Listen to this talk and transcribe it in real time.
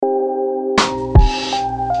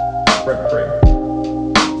Rent free.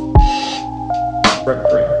 Rent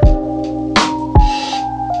free.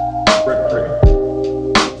 Rent free.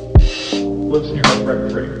 Lives in your head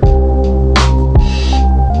rent free.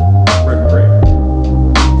 Rent free.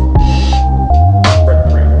 Rent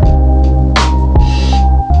free.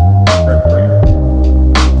 Rent free.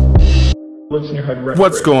 Lives in your head rent free.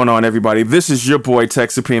 What's going on, everybody? This is your boy Tech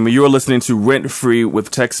Supreme, and you're listening to Rent Free with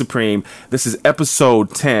Tech Supreme. This is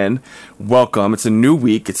episode 10. Welcome. It's a new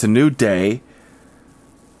week. It's a new day.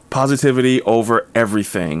 Positivity over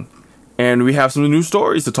everything. And we have some new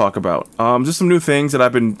stories to talk about. Just some new things that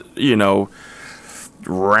I've been,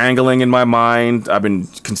 wrangling in my mind. I've been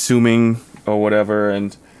consuming or whatever.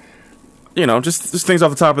 And, just things off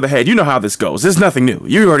the top of the head. You know how this goes. There's nothing new.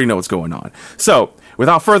 You already know what's going on. So,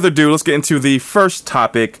 without further ado, let's get into the first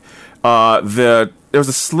topic. There was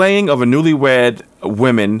a slaying of a newlywed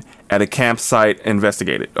women at a campsite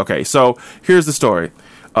investigated. Okay, so here's the story.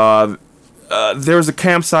 There was a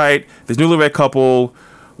campsite. This newlywed couple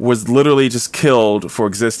was literally just killed for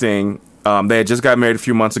existing. They had just got married a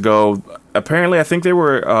few months ago. Apparently, I think they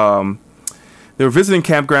were visiting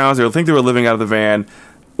campgrounds. I think they were living out of the van,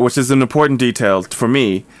 which is an important detail for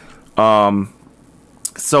me.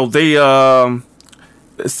 So they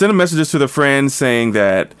sent messages to their friends saying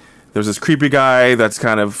that there's this creepy guy that's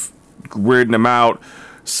kind of weirding them out.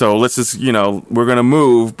 So let's just, we're going to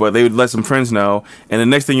move, but they would let some friends know. And the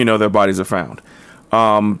next thing you know, their bodies are found.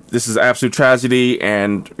 This is absolute tragedy.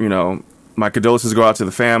 And, my condolences go out to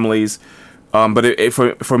the families. But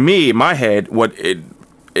for me, in my head,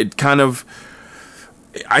 it kind of,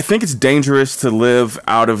 I think it's dangerous to live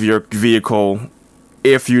out of your vehicle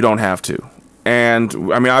if you don't have to. And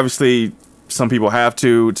I mean, obviously some people have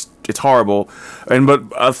to. It's horrible. But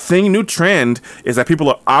a new trend is that people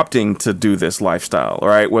are opting to do this lifestyle,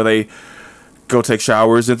 right? Where they go take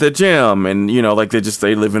showers at the gym and,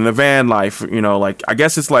 they live in the van life, I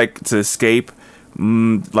guess it's like to escape,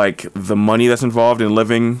 like the money that's involved in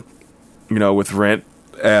living, with rent,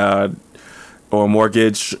 or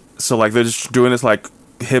mortgage. So like they're just doing this like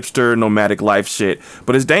hipster nomadic life shit,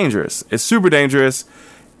 but it's dangerous. It's super dangerous.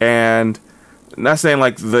 And not saying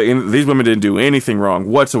like these women didn't do anything wrong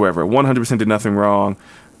whatsoever. 100% did nothing wrong.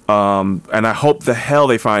 And I hope the hell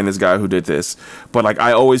they find this guy who did this. But like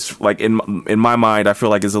I always like in my mind, I feel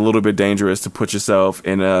like it's a little bit dangerous to put yourself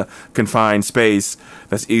in a confined space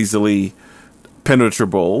that's easily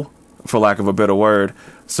penetrable, for lack of a better word.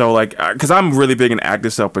 So like, because I'm really big in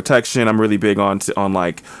active self-protection. I'm really big on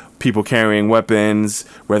like people carrying weapons,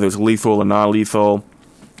 whether it's lethal or non-lethal.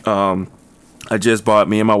 I just bought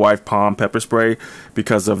me and my wife Palm pepper spray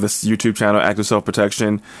because of this YouTube channel, Active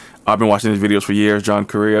Self-Protection. I've been watching his videos for years, John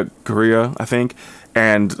Correa, I think.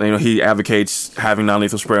 And, he advocates having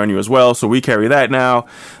non-lethal spray on you as well. So we carry that now.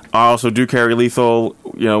 I also do carry lethal,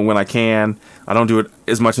 when I can. I don't do it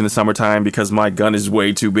as much in the summertime because my gun is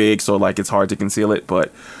way too big. So, like, it's hard to conceal it.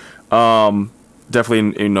 But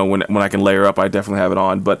definitely, when I can layer up, I definitely have it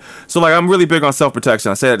on. But so like, I'm really big on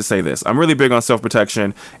self-protection. I say that to say this. I'm really big on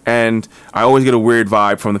self-protection, and I always get a weird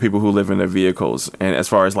vibe from the people who live in their vehicles. And as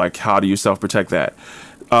far as like, how do you self-protect that?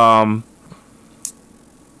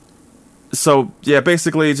 So yeah,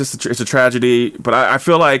 basically it's a tragedy, but I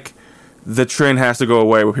feel like the trend has to go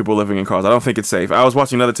away with people living in cars. I don't think it's safe. I was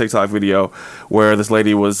watching another TikTok video where this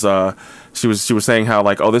lady was, she was saying how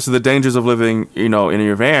like, oh, this is the dangers of living, in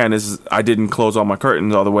your van is I didn't close all my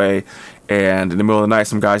curtains all the way. And in the middle of the night,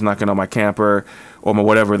 some guy's knocking on my camper or my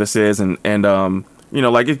whatever this is. And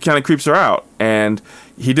like it kind of creeps her out. And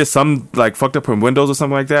he did some like fucked up her windows or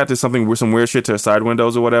something like that. Did some weird shit to her side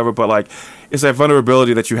windows or whatever. But like, it's that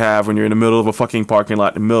vulnerability that you have when you're in the middle of a fucking parking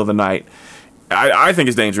lot in the middle of the night. I think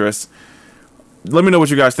it's dangerous. Let me know what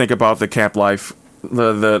you guys think about the camp life,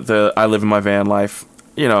 the I live in my van life.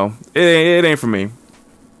 It ain't for me.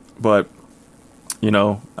 But, I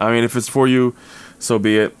mean, if it's for you, so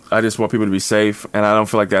be it. I just want people to be safe, and I don't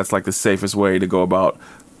feel like that's like the safest way to go about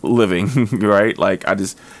living, right? Like,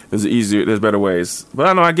 there's better ways. But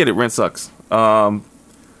I know, I get it. Rent sucks. And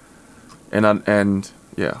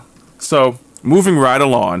yeah. So, moving right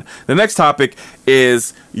along. The next topic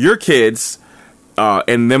is your kids.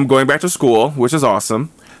 And them going back to school, which is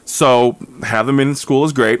awesome. So have them in school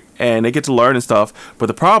is great, and they get to learn and stuff. But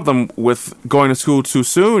the problem with going to school too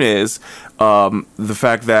soon is the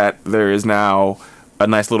fact that there is now a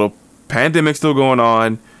nice little pandemic still going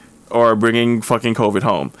on, or bringing fucking COVID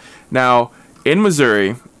home. Now, in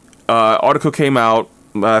Missouri, article came out,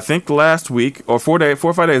 I think last week, or 4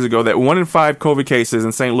 or 5 days ago, that 1 in 5 COVID cases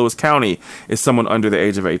in St. Louis County is someone under the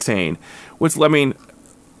age of 18. Which, I mean,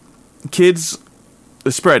 kids are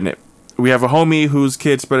spreading it. we have a homie whose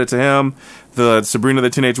kid spread it to him. The Sabrina the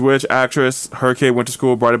Teenage Witch actress, her kid went to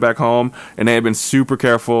school, brought it back home, and they had been super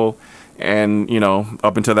careful. And, you know,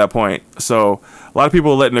 up until that point. So a lot of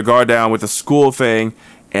people are letting their guard down with the school thing,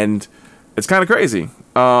 and it's kind of crazy.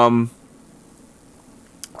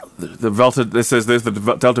 The Delta, it says this, the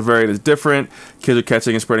Delta variant is different. Kids are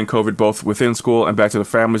catching and spreading COVID both within school and back to their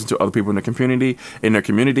families and to other people in their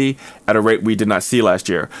community at a rate we did not see last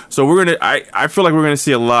year. So I feel like we're gonna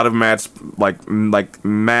see a lot of mass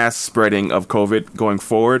spreading of COVID going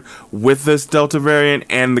forward with this Delta variant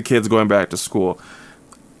and the kids going back to school.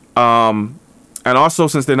 And also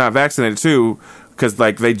since they're not vaccinated too, because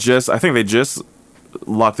like I think they just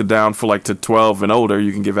locked it down for like to 12 and older,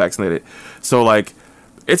 you can get vaccinated. So like,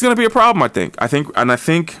 it's going to be a problem, I think. I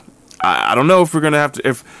don't know if if they're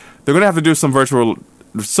going to have to do some virtual.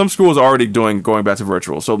 Some schools are already going back to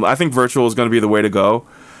virtual. So I think virtual is going to be the way to go.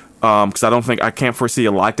 Because I can't foresee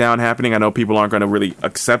a lockdown happening. I know people aren't going to really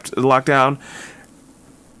accept the lockdown.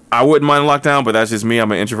 I wouldn't mind a lockdown, but that's just me.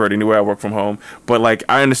 I'm an introvert anyway. I work from home. But like,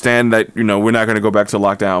 I understand that, you know, we're not going to go back to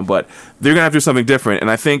lockdown, but they're going to have to do something different.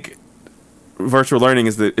 And I think virtual learning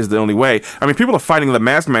is the only way. I mean, people are fighting the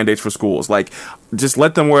mask mandates for schools. Like, just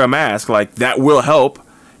let them wear a mask. Like, that will help.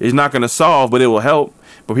 It's not going to solve, but it will help.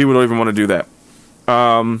 But people don't even want to do that.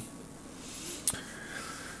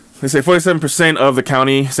 They say 47% of the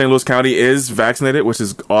county, St. Louis County, is vaccinated, which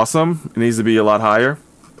is awesome. It needs to be a lot higher.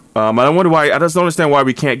 I wonder why. I just don't understand why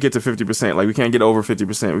we can't get to 50%. Like, we can't get over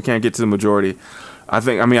 50%. We can't get to the majority. I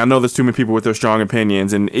know there's too many people with their strong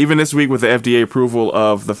opinions. And even this week with the FDA approval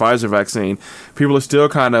of the Pfizer vaccine, people are still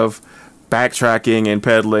kind of backtracking and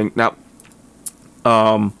peddling. Now,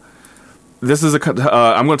 this is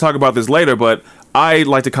I'm going to talk about this later, but I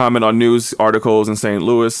like to comment on news articles in St.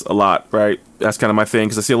 Louis a lot, right? That's kind of my thing,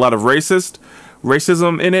 because I see a lot of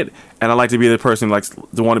racism in it, and I like to be the person who likes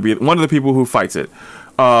to want to be one of the people who fights it.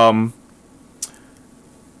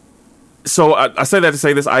 So I say that to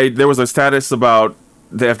say this. There was a status about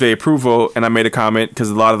the FDA approval, and I made a comment because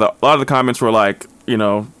a lot of the comments were like, you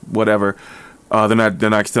know, whatever.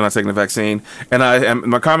 They're still not taking the vaccine, and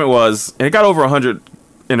my comment was, and it got over 100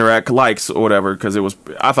 likes or whatever, because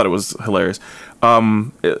I thought it was hilarious.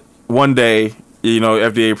 One day, you know,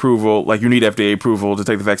 FDA approval, like, you need FDA approval to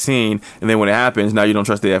take the vaccine, and then when it happens, now you don't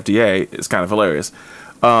trust the FDA. It's kind of hilarious.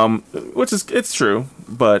 It's true,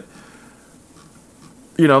 but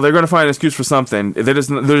you know, they're going to find an excuse for something. They're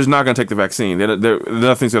just not going to take the vaccine.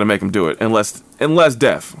 Nothing's going to make them do it unless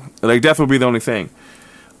death. Like, death will be the only thing.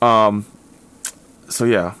 So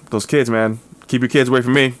yeah, those kids, man, keep your kids away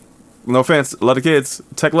from me. No offense, love the kids,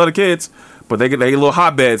 love the kids, but they get little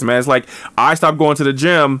hotbeds, man. It's like, I stopped going to the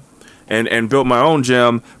gym and built my own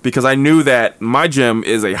gym because I knew that my gym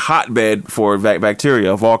is a hotbed for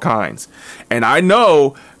bacteria of all kinds. And I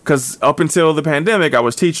know, because up until the pandemic, I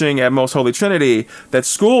was teaching at Most Holy Trinity, that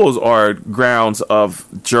schools are grounds of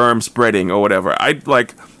germ spreading or whatever. I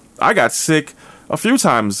got sick a few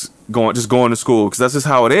times going to school, because that's just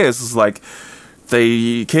how it is. It's like,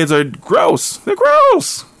 the kids are gross. They're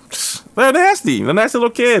gross. They're nasty. They're nasty little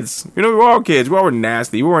kids. You know, we were all kids. We all were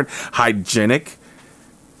nasty. We weren't hygienic.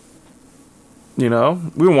 You know,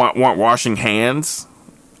 we weren't washing hands.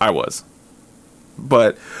 I was.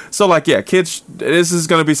 But, so like, yeah, kids, this is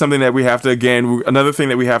going to be something that we have to, again, another thing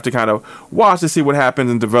that we have to kind of watch to see what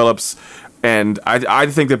happens and develops. And I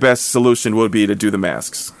think the best solution would be to do the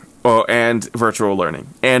masks and virtual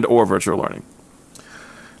learning. And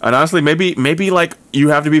honestly, maybe like, you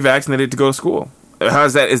have to be vaccinated to go to school.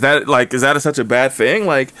 How's that? Is that such a bad thing?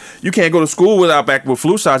 Like, you can't go to school with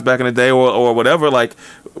flu shots back in the day or whatever. Like,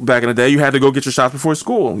 back in the day, you had to go get your shots before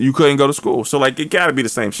school. You couldn't go to school. So, like, it gotta be the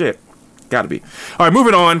same shit. Gotta be. All right,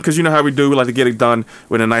 moving on, because you know how we do. We like to get it done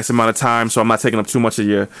with a nice amount of time, so I'm not taking up too much of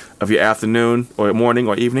your afternoon or morning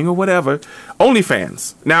or evening or whatever.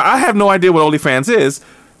 OnlyFans. Now, I have no idea what OnlyFans is.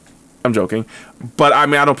 I'm joking. But, I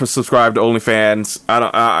mean, I don't subscribe to OnlyFans.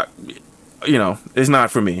 You know, it's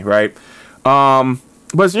not for me, right?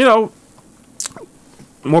 But you know,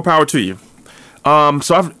 more power to you.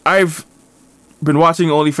 So I've been watching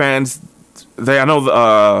OnlyFans. I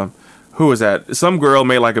know who is that? Some girl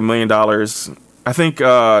made like $1 million. I think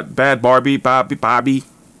Bad Bobby.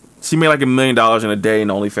 She made like $1 million in a day in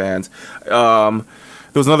OnlyFans.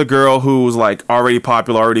 There was another girl who was like already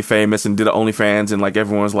popular, already famous, and did OnlyFans, and like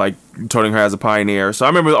everyone was like touting her as a pioneer. So I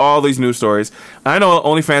remember all these news stories. I know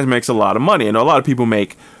OnlyFans makes a lot of money. I know a lot of people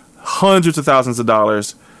make hundreds of thousands of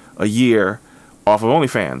dollars a year off of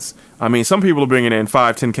OnlyFans. I mean, some people are bringing in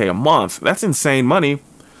 $5,000-$10,000 a month. That's insane money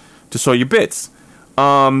to show your bits.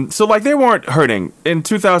 So like, they weren't hurting. In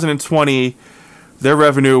 2020, Their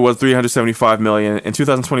revenue was 375 million in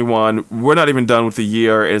 2021. We're not even done with the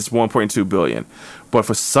year. It's 1.2 billion. But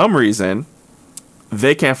for some reason,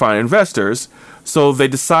 they can't find investors. So they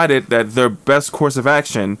decided that their best course of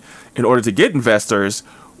action in order to get investors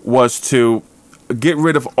was to get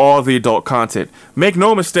rid of all the adult content. Make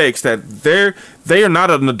no mistakes that they are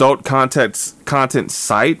not an adult content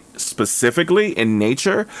site specifically in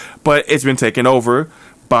nature, but it's been taken over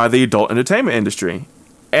by the adult entertainment industry.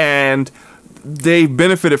 And they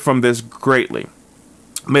benefited from this greatly.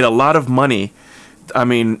 Made a lot of money. I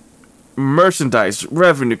mean, merchandise,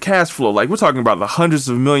 revenue, cash flow. Like, we're talking about the hundreds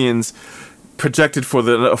of millions projected for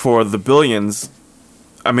the billions.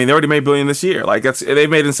 I mean, they already made $1 billion this year. Like, they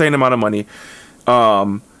made an insane amount of money.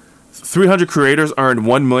 300 creators earned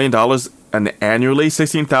 $1 million annually.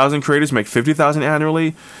 16,000 creators make $50,000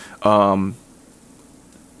 annually.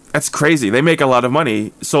 That's crazy. They make a lot of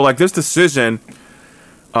money. So, like, this decision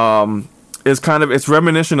is it's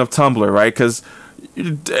reminiscent of Tumblr, right? Because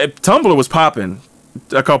Tumblr was popping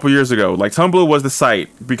a couple years ago. Like, Tumblr was the site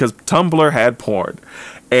because Tumblr had porn,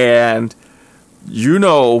 and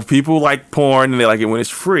people like porn and they like it when it's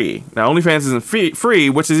free. Now, OnlyFans isn't free,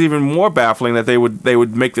 which is even more baffling that they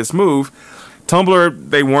would make this move. Tumblr,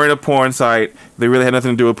 they weren't a porn site. They really had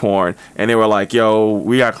nothing to do with porn, and they were like, "Yo,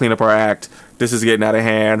 we gotta clean up our act. This is getting out of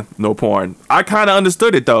hand. No porn." I kind of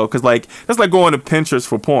understood it though, because like that's like going to Pinterest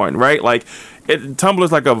for porn, right? Like, Tumblr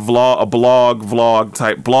is like a vlog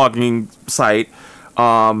type blogging site,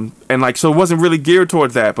 and like so it wasn't really geared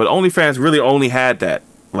towards that. But OnlyFans really only had that.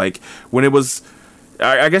 Like, when it was,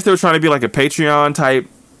 I guess they were trying to be like a Patreon type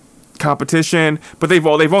competition, but they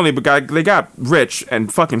got rich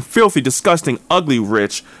and fucking filthy, disgusting, ugly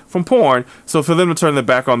rich from porn. So for them to turn their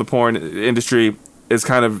back on the porn industry is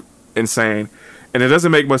kind of insane, and it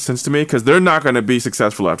doesn't make much sense to me because they're not going to be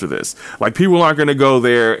successful after this. Like, people aren't going to go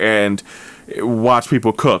there and watch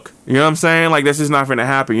people cook. You know what I'm saying? Like, this is not going to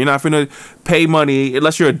happen. You're not going to pay money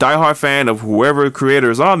unless you're a diehard fan of whoever creator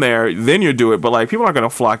is on there. Then you do it. But like, people aren't going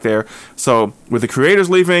to flock there. So with the creators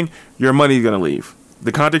leaving, your money's going to leave.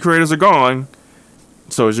 The content creators are gone.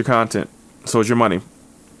 So is your content. So is your money.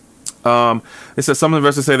 It says some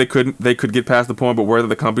investors say they could get past the point, but whether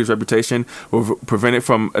the company's reputation will prevent it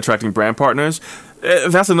from attracting brand partners.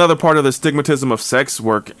 That's another part of the stigmatism of sex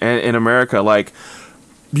work in America. Like,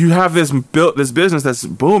 you have this business that's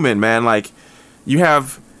booming, man. Like,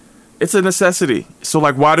 it's a necessity. So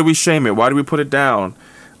like, why do we shame it? Why do we put it down?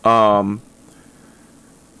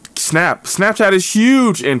 Snapchat is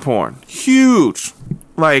huge in porn. Huge.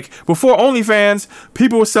 Like, before OnlyFans,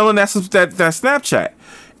 people were selling that Snapchat.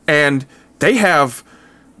 And they're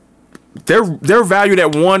valued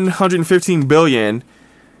at $115 billion,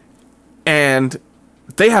 and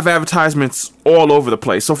they have advertisements all over the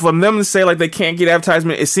place. So for them to say like they can't get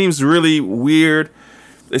advertisement, it seems really weird.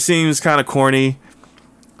 It seems kind of corny.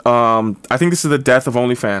 I think this is the death of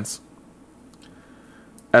OnlyFans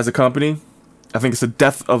as a company. I think it's the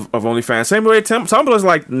death of OnlyFans. Same way Tumblr is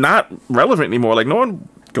like not relevant anymore. Like, no one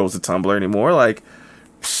goes to Tumblr anymore. Like,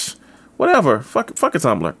 whatever. Fuck a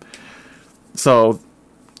Tumblr. So,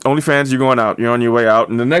 OnlyFans, you're going out. You're on your way out.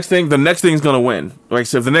 And the next thing's gonna win. Like,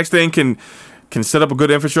 so if the next thing can set up a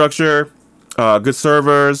good infrastructure, good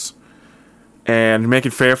servers, and make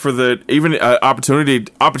it fair for opportunity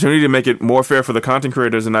to make it more fair for the content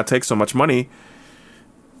creators and not take so much money,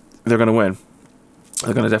 they're gonna win.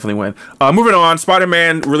 They're gonna definitely win. Moving on,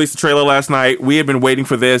 Spider-Man released a trailer last night. We have been waiting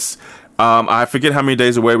for this. I forget how many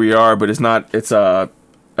days away we are, but it's September,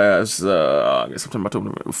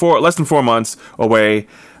 October, less than 4 months away.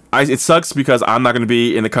 It sucks because I'm not going to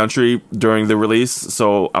be in the country during the release,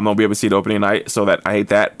 so I'm not going to be able to see the opening night, so that I hate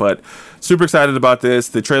that. But super excited about this.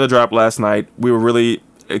 The trailer dropped last night. We were really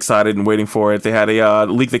excited and waiting for it. They had a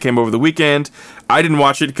leak that came over the weekend. I didn't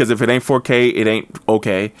watch it because if it ain't 4K, it ain't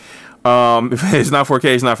okay. If it's not 4K,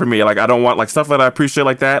 it's not for me. Like, I don't want like stuff that I appreciate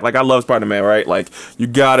like that. Like, I love Spider-Man, right? Like, you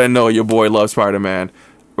gotta know your boy loves Spider-Man,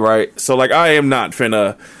 right? So like, I am not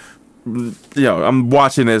finna, I'm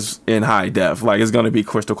watching this in high def. Like, it's gonna be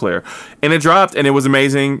crystal clear. And it dropped, and it was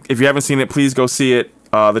amazing. If you haven't seen it, please go see it.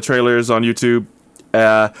 The trailer is on YouTube.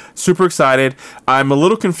 Super excited. I'm a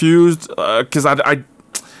little confused because I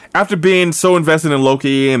after being so invested in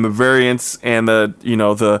Loki and the variants and the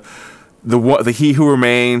He Who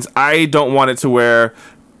Remains, I don't want it to where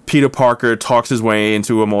Peter Parker talks his way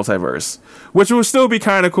into a multiverse, which will still be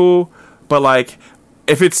kind of cool. But like,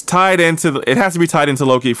 if it's tied into, it has to be tied into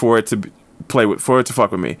Loki for it to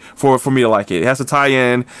fuck with me, for me to like it. It has to tie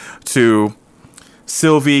in to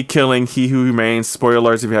Sylvie killing He Who Remains. Spoiler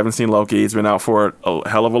alerts if you haven't seen Loki. It's been out for a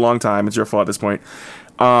hell of a long time. It's your fault at this point.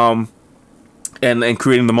 and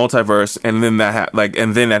creating the multiverse, and then that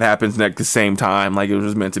happens at the same time, like it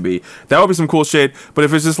was meant to be. That would be some cool shit. But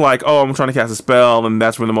if it's just like, oh, I'm trying to cast a spell, and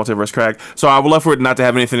that's when the multiverse cracked. So I would love for it not to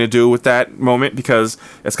have anything to do with that moment, because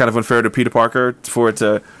it's kind of unfair to Peter Parker for it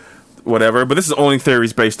to whatever. But this is only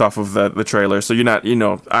theories based off of the trailer, so you're not,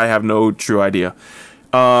 I have no true idea.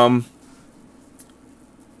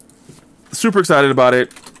 Super excited about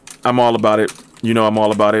it. I'm all about it. I'm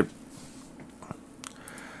all about it.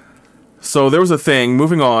 So there was a thing,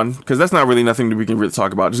 moving on, because that's not really nothing that we can really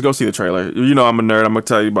talk about. Just go see the trailer. I'm a nerd. I'm going to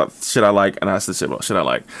tell you about shit I like, and that's the shit I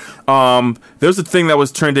like. There's a thing that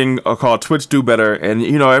was trending called Twitch Do Better, and,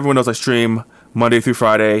 everyone knows I stream Monday through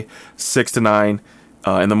Friday, 6 to 9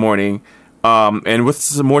 in the morning, and with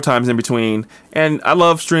some more times in between. And I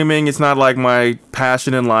love streaming. It's not like my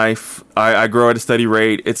passion in life. I grow at a steady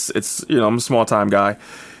rate. It's I'm a small-time guy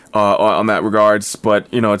on that regards, but,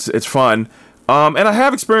 it's fun. And I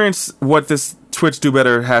have experienced what this Twitch Do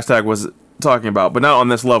Better hashtag was talking about, but not on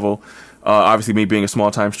this level. Obviously, me being a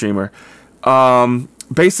small-time streamer.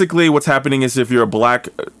 Basically, what's happening is if you're a black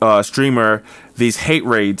streamer, these hate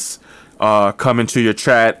raids come into your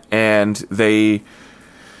chat, and they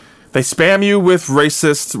spam you with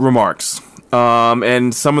racist remarks.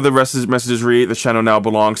 And some of the messages read, the channel now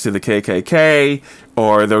belongs to the KKK,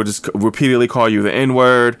 or they'll just repeatedly call you the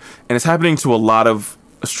N-word. And it's happening to a lot of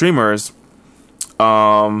streamers,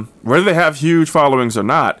 whether they have huge followings or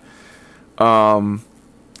not. And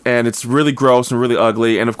it's really gross and really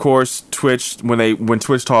ugly. And of course, Twitch, when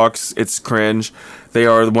Twitch talks, it's cringe. They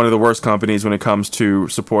are one of the worst companies when it comes to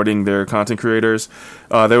supporting their content creators.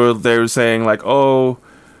 They were saying like, we'll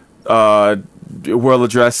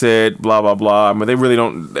address it, blah blah blah. But they really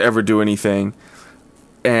don't ever do anything,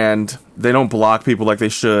 and they don't block people like they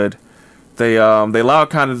should. They allow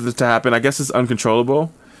kind of this to happen. I guess it's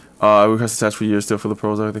uncontrollable. We have to test for years still for the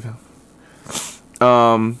pros. I think.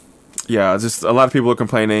 Yeah, just a lot of people are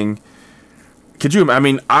complaining. Could you? I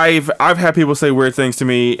mean, I've had people say weird things to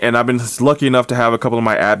me, and I've been lucky enough to have a couple of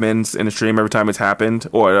my admins in the stream every time it's happened,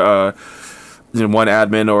 or one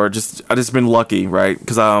admin, or I just been lucky, right?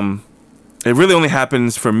 Because it really only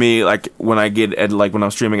happens for me like when when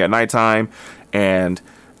I'm streaming at nighttime, and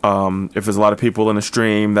if there's a lot of people in the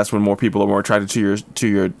stream, that's when more people are more attracted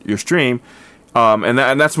to your stream. And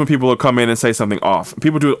that's when people will come in and say something off.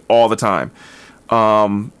 People do it all the time.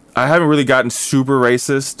 I haven't really gotten super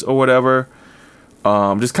racist or whatever.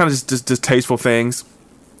 Just kind of just distasteful things.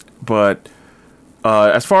 But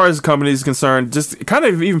as far as companies is concerned, just kind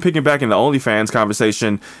of even picking back in the OnlyFans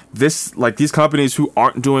conversation, these companies who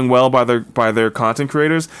aren't doing well by their content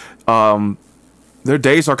creators, their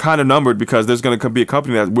days are kind of numbered, because there's going to be a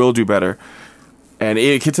company that will do better, and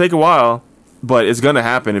it could take a while, but it's going to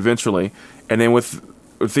happen eventually. And then with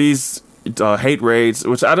these hate raids,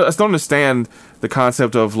 which I just don't understand the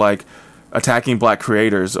concept of like attacking black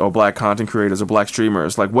creators or black content creators or black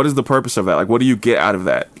streamers. Like, what is the purpose of that? Like, what do you get out of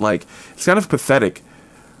that? Like, it's kind of pathetic.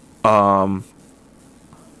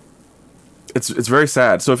 It's very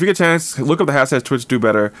sad. So if you get a chance, look up the hashtag Twitch Do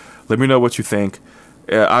Better. Let me know what you think.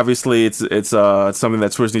 Obviously, it's something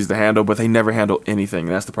that Twitch needs to handle, but they never handle anything.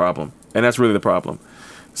 That's the problem, and that's really the problem.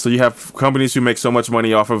 So you have companies who make so much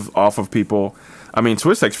money off of people. I mean,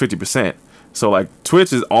 Twitch takes 50%. So like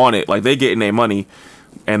Twitch is on it, like they getting their money,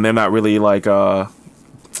 and they're not really like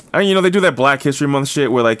they do that Black History Month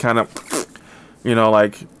shit where they kind of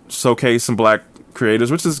like showcase some black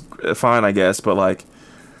creators, which is fine, I guess, but like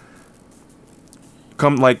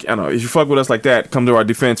come like I don't know, if you fuck with us like that, come to our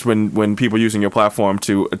defense when people using your platform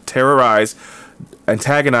to terrorize,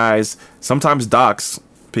 antagonize, sometimes dox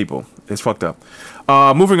people. It's fucked up.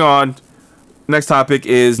 Moving on. Next topic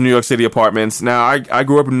is New York City apartments. Now, I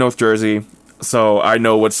grew up in North Jersey, so I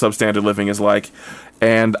know what substandard living is like.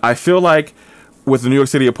 And I feel like with the New York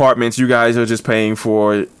City apartments, you guys are just paying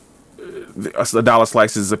for $1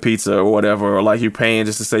 slices of pizza or whatever, or like you're paying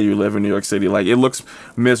just to say you live in New York City. Like, it looks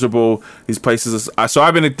miserable. These places so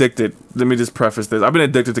I've been addicted. Let me just preface this. I've been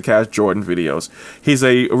addicted to Cash Jordan videos. He's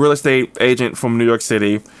a real estate agent from New York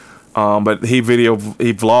City, but he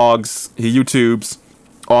vlogs, he YouTubes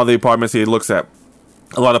all the apartments he looks at.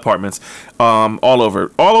 A lot of apartments, all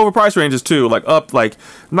over price ranges too, like up like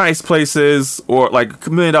nice places or like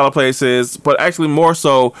 $1 million places, but actually more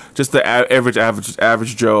so just the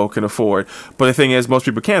average Joe can afford. But the thing is, most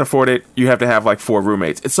people can't afford it. You have to have like 4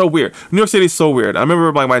 roommates. It's so weird. New York City is so weird. I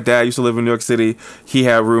remember like my dad used to live in New York City. He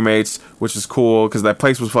had roommates, which is cool because that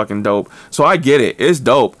place was fucking dope. So I get it. It's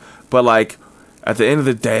dope. But like at the end of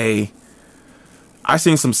the day, I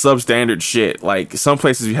seen some substandard shit. Like some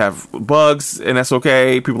places you have bugs and that's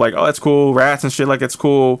okay. People are like, oh, that's cool. Rats and shit, like that's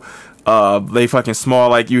cool. They fucking small.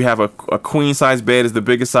 Like, you have a queen size bed is the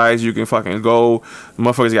biggest size you can fucking go.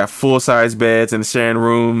 Motherfuckers got full size beds and sharing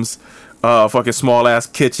rooms. Fucking small ass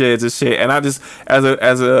kitchens and shit. And I just,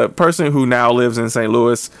 as a person who now lives in St.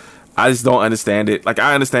 Louis, I just don't understand it. Like,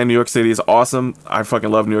 I understand New York City is awesome. I fucking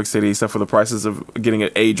love New York City, except for the prices of getting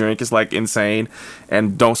a drink. It's like insane.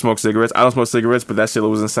 And don't smoke cigarettes. I don't smoke cigarettes, but that shit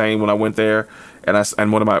was insane when I went there. And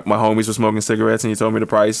one of my homies was smoking cigarettes, and he told me the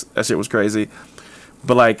price. That shit was crazy.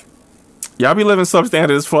 But like, y'all be living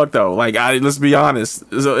substandard as fuck though. Like, let's be honest.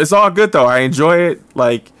 It's all good though. I enjoy it.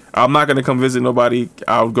 Like, I'm not gonna come visit nobody.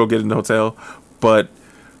 I'll go get in the hotel, but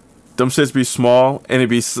them shits be small, and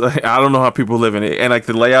I don't know how people live in it, and like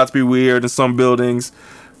the layouts be weird in some buildings.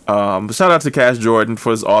 But shout out to Cash Jordan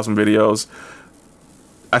for his awesome videos.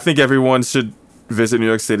 I think everyone should visit New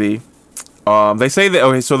York City. They say that,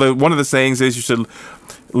 okay, so one of the sayings is you should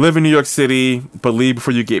live in New York City, but leave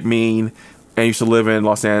before you get mean, and you should live in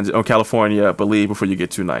Los Angeles or California, but leave before you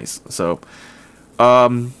get too nice. So,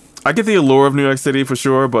 I get the allure of New York City for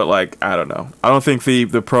sure, but like, I don't know. I don't think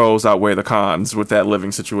the pros outweigh the cons with that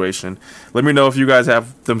living situation. Let me know if you guys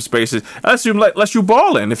have them spaces. Unless you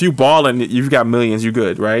ballin'. If you ballin', you've got millions, you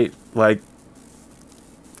good, right? Like,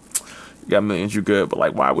 you got millions, you good. But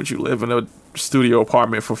like, why would you live in a studio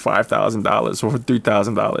apartment for $5,000 or for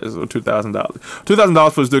 $3,000 or $2,000?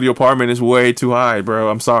 $2,000 for a studio apartment is way too high,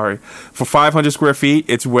 bro. I'm sorry. For 500 square feet,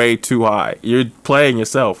 it's way too high. You're playing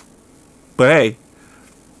yourself. But hey,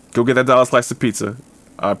 go get that dollar slice of pizza.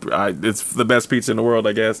 It's the best pizza in the world,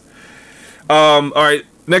 I guess. All right,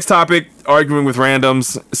 next topic: arguing with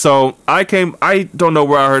randoms. So I don't know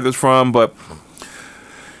where I heard this from, but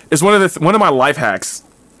it's one of my life hacks.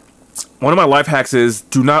 One of my life hacks is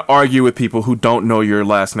do not argue with people who don't know your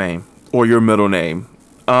last name or your middle name.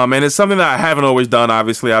 And it's something that I haven't always done.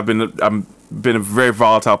 Obviously, I've been a very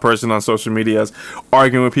volatile person on social medias,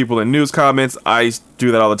 arguing with people in news comments. I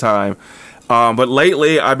do that all the time. But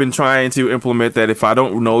lately, I've been trying to implement that if I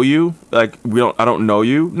don't know you, like I don't know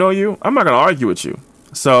you, I'm not gonna argue with you.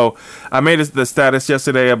 So I made the status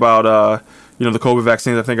yesterday about the COVID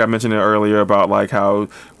vaccines. I think I mentioned it earlier about like how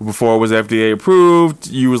before it was FDA approved,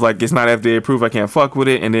 you was like, it's not FDA approved, I can't fuck with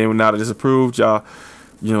it, and then now that it's approved, y'all,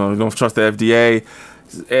 don't trust the FDA.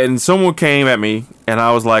 And someone came at me, and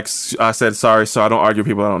I said sorry, so I don't argue with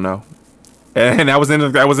people I don't know. And that was end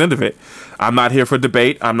of it. I'm not here for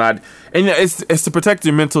debate. I'm not, and it's to protect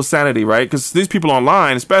your mental sanity, right? Because these people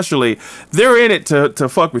online, especially, they're in it to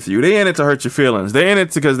fuck with you. They're in it to hurt your feelings. They're in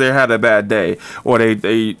it because they had a bad day, or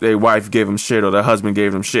their wife gave them shit, or their husband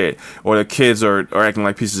gave them shit, or their kids are acting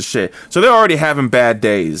like pieces of shit. So they're already having bad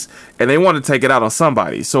days, and they want to take it out on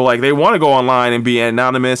somebody. So like, they want to go online and be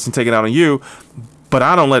anonymous and take it out on you, but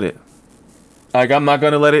I don't let it. Like, I'm not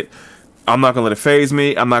gonna let it. I'm not gonna let it phase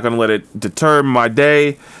me. I'm not gonna let it deter my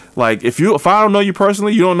day. Like, if I don't know you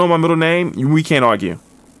personally, you don't know my middle name, we can't argue.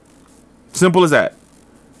 Simple as that.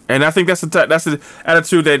 And I think that's the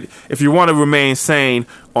attitude that if you want to remain sane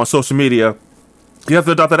on social media, you have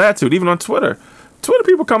to adopt that attitude. Even on Twitter,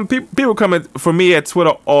 people come for me at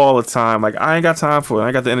Twitter all the time. Like, I ain't got time for it. I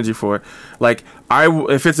ain't got the energy for it. Like,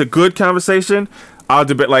 if it's a good conversation, I'll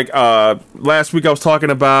debate. Like, last week I was talking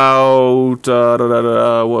about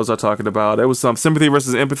what was I talking about? It was some sympathy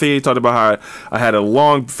versus empathy. Talked about how I had a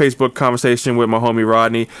long Facebook conversation with my homie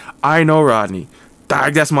Rodney. I know Rodney.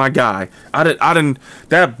 That's my guy. I didn't.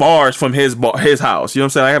 That bar is from his house. You know what I'm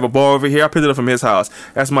saying? I have a bar over here. I picked it up from his house.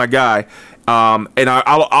 That's my guy. And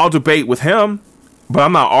I'll debate with him, but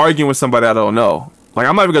I'm not arguing with somebody I don't know. Like,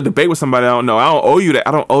 I'm not even gonna debate with somebody I don't know. I don't owe you that.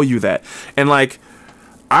 I don't owe you that. And like,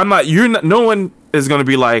 no one is going to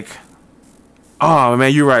be like, oh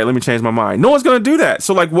man, you're right, let me change my mind. No one's going to do that.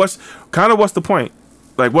 So like, what's the point?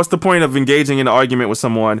 Like, what's the point of engaging in an argument with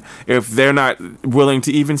someone if they're not willing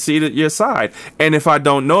to even see your side? And if I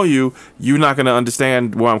don't know you, you're not going to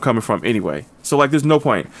understand where I'm coming from anyway. So like, there's no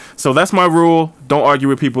point. So that's my rule. Don't argue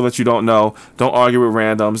with people that you don't know. Don't argue with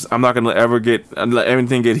randoms. I'm not going to ever let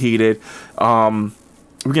anything get heated.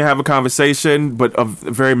 We can have a conversation, but a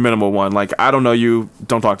very minimal one. Like, I don't know you,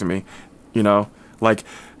 don't talk to me. Like,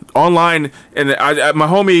 online, and my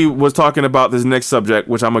homie was talking about this next subject,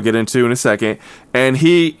 which I'm gonna get into in a second, and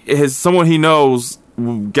someone he knows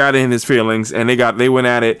got in his feelings, and they went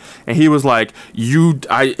at it, and he was like,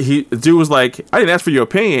 the dude was like, I didn't ask for your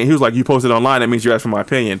opinion. He was like, you posted online, that means you asked for my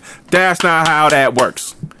opinion. That's not how that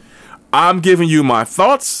works. I'm giving you my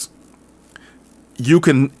thoughts. You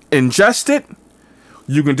can ingest it,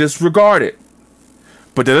 you can disregard it,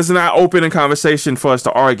 but that is not open in conversation for us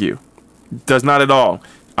to argue. Does not at all.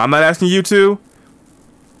 I'm not asking you to.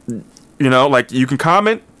 Like, you can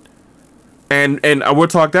comment, And we'll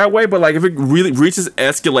talk that way, but like if it really reaches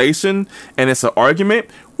escalation and it's an argument,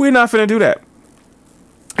 we're not finna do that.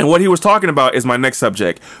 And what he was talking about is my next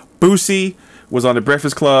subject. Boosie was on the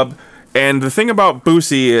Breakfast Club. And the thing about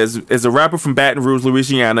Boosie is a rapper from Baton Rouge,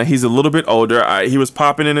 Louisiana. He's a little bit older. He was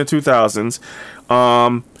popping in the 2000s.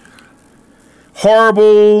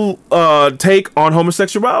 Horrible take on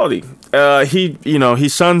homosexuality. He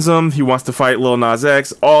shuns them. He wants to fight Lil Nas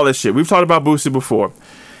X. All this shit. We've talked about Boosie before.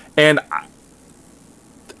 And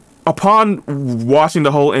upon watching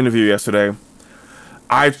the whole interview yesterday,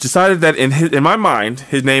 I've decided that in my mind,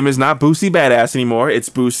 his name is not Boosie Badass anymore. It's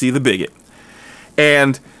Boosie the Bigot.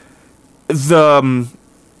 And the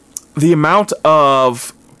amount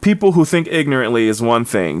of people who think ignorantly is one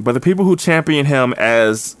thing, but the people who champion him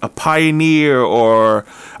as a pioneer, or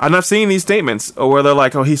I'm not seeing these statements, or where they're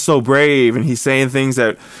like, oh, he's so brave and he's saying things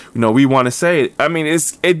that we want to say. I mean,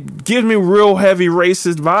 it gives me real heavy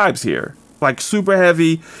racist vibes here, like super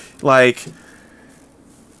heavy, like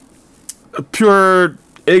pure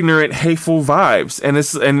ignorant, hateful vibes. And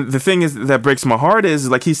the thing is that breaks my heart is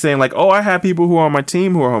like he's saying like, oh, I have people who are on my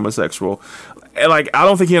team who are homosexual. And like, I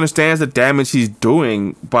don't think he understands the damage he's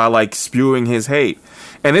doing by like spewing his hate.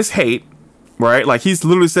 And this hate, right? Like he's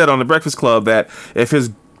literally said on the Breakfast Club that if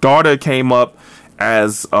his daughter came up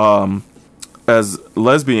as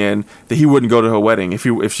lesbian, that he wouldn't go to her wedding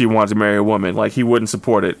if she wanted to marry a woman. Like he wouldn't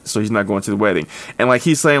support it, so he's not going to the wedding. And like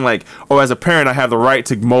he's saying like, oh, as a parent, I have the right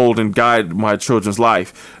to mold and guide my children's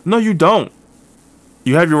life. No, you don't.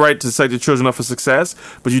 You have your right to set your children up for success,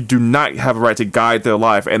 but you do not have a right to guide their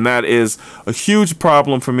life. And that is a huge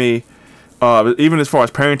problem for me, even as far as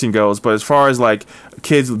parenting goes. But as far as like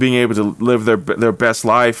kids being able to live their best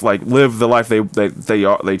life, like live the life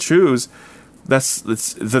they choose, the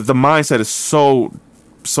mindset is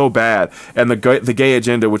so bad. And the gay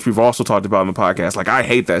agenda, which we've also talked about in the podcast, like I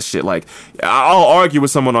hate that shit. Like I'll argue with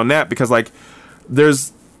someone on that because like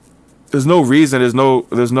there's no reason,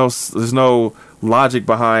 there's no logic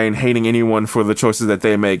behind hating anyone for the choices that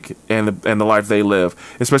they make and the life they live,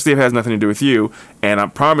 especially if it has nothing to do with you. And I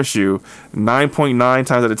promise you, 9.9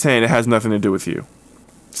 times out of 10, it has nothing to do with you.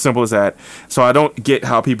 Simple as that. So I don't get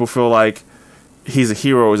how people feel like he's a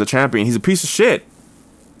hero, he's a champion. He's a piece of shit.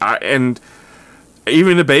 And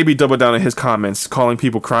even the baby doubled down in his comments, calling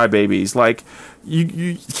people crybabies. Like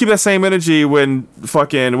you keep that same energy when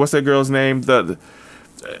fucking what's that girl's name?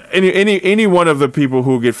 Any one of the people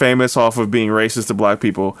who get famous off of being racist to black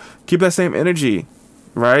people, keep that same energy,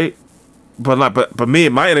 right? But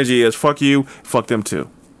my energy is fuck you, fuck them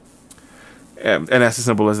too, and that's as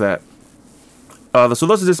simple as that. So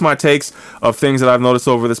those are just my takes of things that I've noticed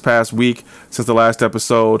over this past week since the last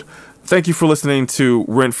episode. Thank you for listening to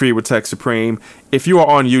Rent Free with Tech Supreme. If you are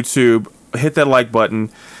on YouTube, hit that like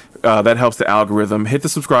button. That helps the algorithm. Hit the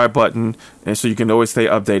subscribe button, and so you can always stay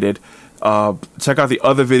updated. Check out the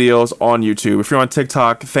other videos on YouTube. If you're on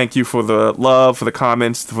TikTok, thank you for the love, for the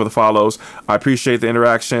comments, for the follows. I appreciate the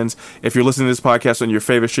interactions. If you're listening to this podcast on your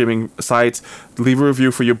favorite streaming sites, leave a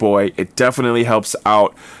review for your boy. It definitely helps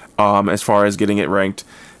out as far as getting it ranked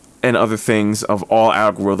and other things of all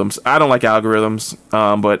algorithms. I don't like algorithms,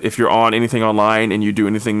 but if you're on anything online and you do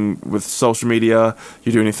anything with social media,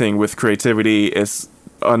 you do anything with creativity, it's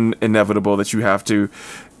inevitable that you have to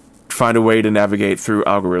find a way to navigate through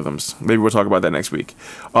algorithms. Maybe we'll talk about that next week.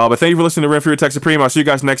 But thank you for listening to Rent Free with Tech Supreme. I'll see you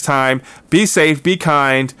guys next time. Be safe, be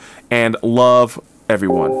kind, and love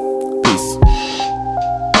everyone. Peace.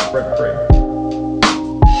 Rent free.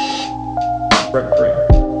 Rent free.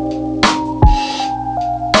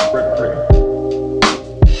 Rent free.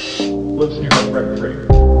 Lives in your head rent free.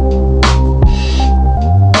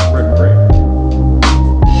 Rent free.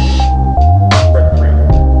 Rent free.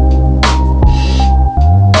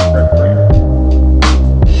 Rent free.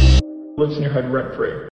 Lives in your head rent free.